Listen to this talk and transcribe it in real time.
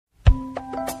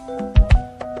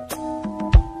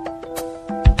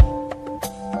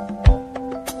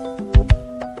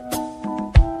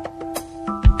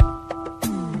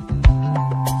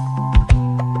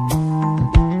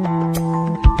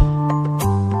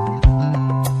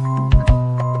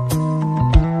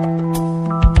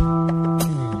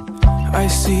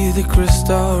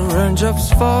crystal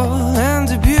raindrops fall, and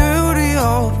the beauty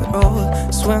of it all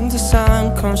is when the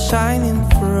sun comes shining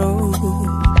through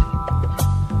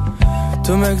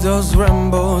to make those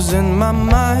rainbows in my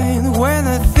mind. When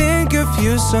I think of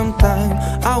you sometime,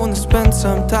 I wanna spend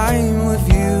some time with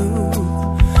you.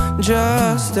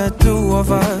 Just the two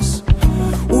of us,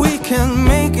 we can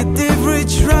make it if we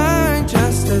try.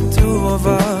 Just the two of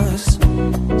us,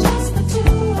 just the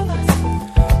two of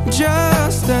us,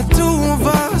 just the two of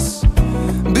us,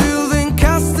 building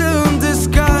castle in the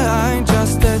sky.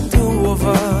 Just the two of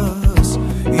us,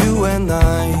 you and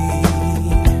I.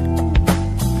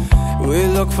 We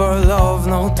look for love,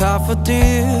 no time for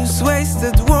tears,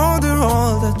 wasted water,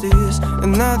 all that is,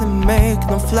 and nothing make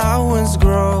no flowers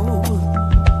grow.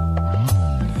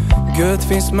 Good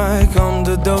things might come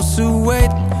to those who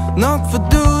wait, not for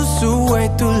those who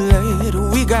wait too late.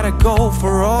 We gotta go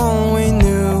for all we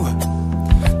knew.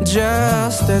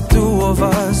 Just the two of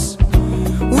us,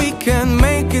 we can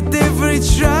make it if we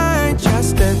try.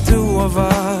 Just the two of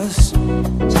us,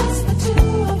 just the two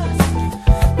of us,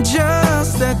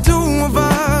 just the two of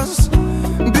us,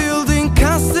 building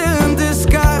castle in the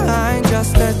sky.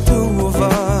 Just the two of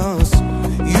us,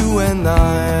 you and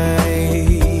I.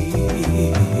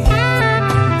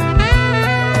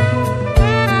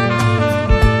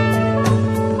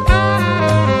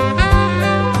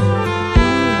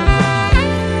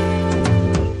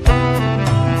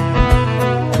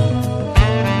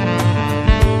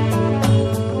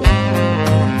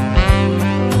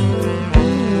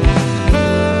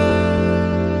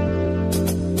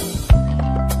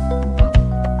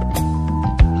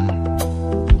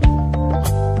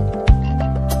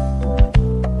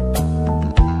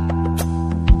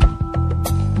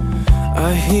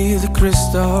 I hear the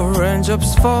crystal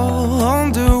raindrops fall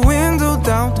on the window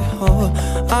down the hall,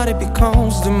 and it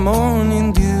becomes the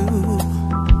morning dew.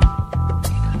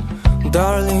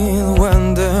 Darling,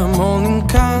 when the morning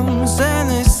comes and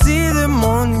I see the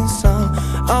morning sun,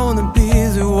 I wanna be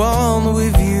the one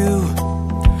with you.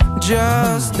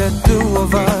 Just the two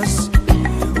of us,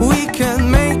 we can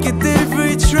make it if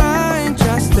we try.